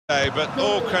But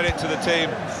all credit to the team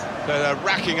that are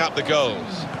racking up the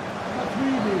goals.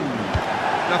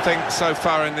 Nothing so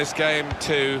far in this game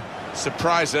to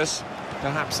surprise us,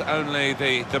 perhaps only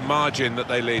the margin that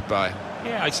they lead by.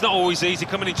 Yeah, it's not always easy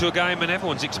coming into a game and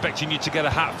everyone's expecting you to get a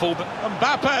hatful, but...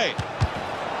 Mbappe!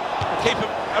 Keeper,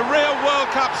 a real World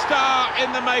Cup star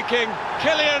in the making.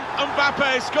 Kylian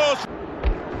Mbappe scores.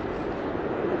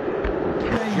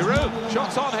 Giroud,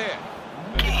 shots on here.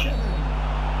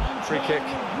 Free kick.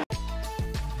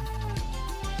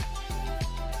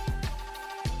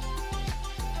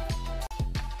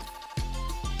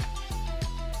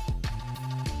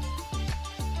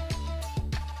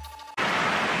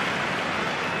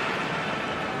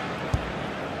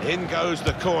 In goes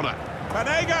the corner.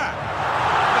 Panega!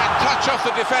 That touch off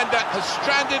the defender has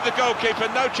stranded the goalkeeper,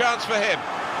 no chance for him.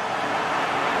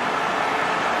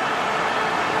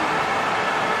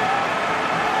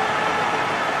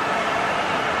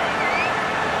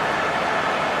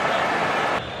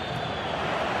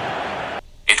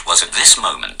 It was at this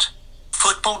moment,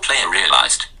 football player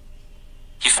realised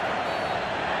he...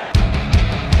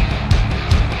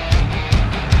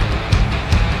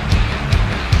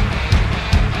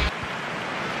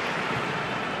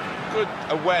 Good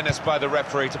awareness by the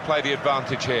referee to play the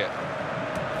advantage here.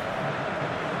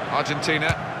 Argentina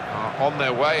are on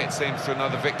their way, it seems, to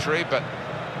another victory, but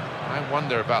I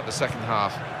wonder about the second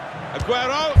half.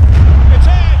 Aguero, it's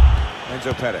in!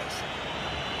 Enzo Perez.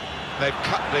 They've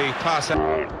cut the pass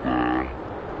out. And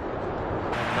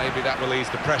maybe that will ease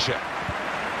the pressure.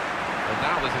 But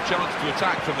now there's a chance to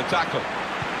attack from the tackle.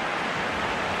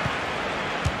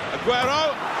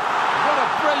 Aguero, what a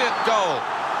brilliant goal!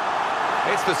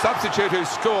 It's the substitute who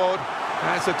scored,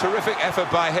 and it's a terrific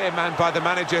effort by him and by the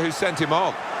manager who sent him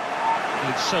on.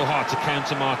 It's so hard to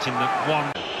counter, Martin, that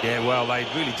one... Yeah, well, they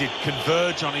really did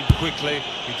converge on him quickly.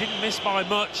 He didn't miss by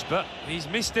much, but he's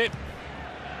missed it.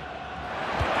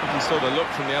 He saw the look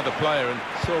from the other player and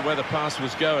saw where the pass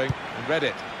was going and read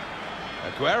it.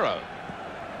 Aguero.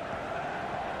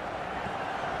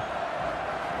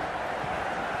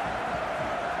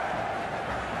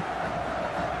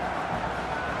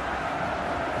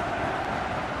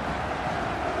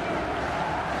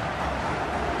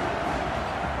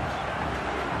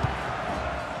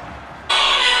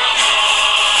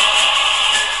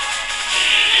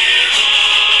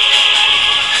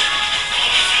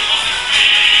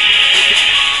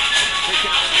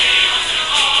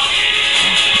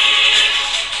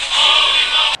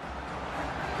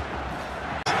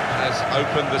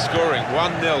 Opened the scoring,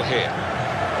 1-0 here.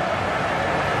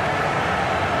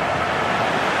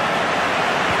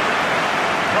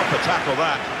 Proper tackle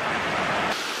that.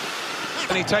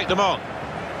 Can he take them on?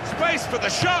 Space for the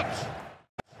shot!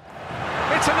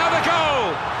 It's another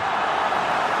goal!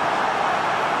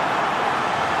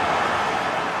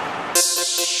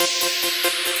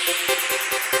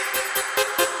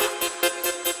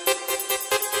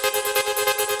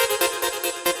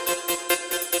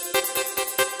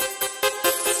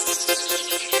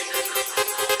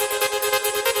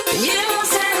 You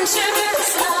sent to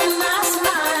my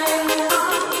smile.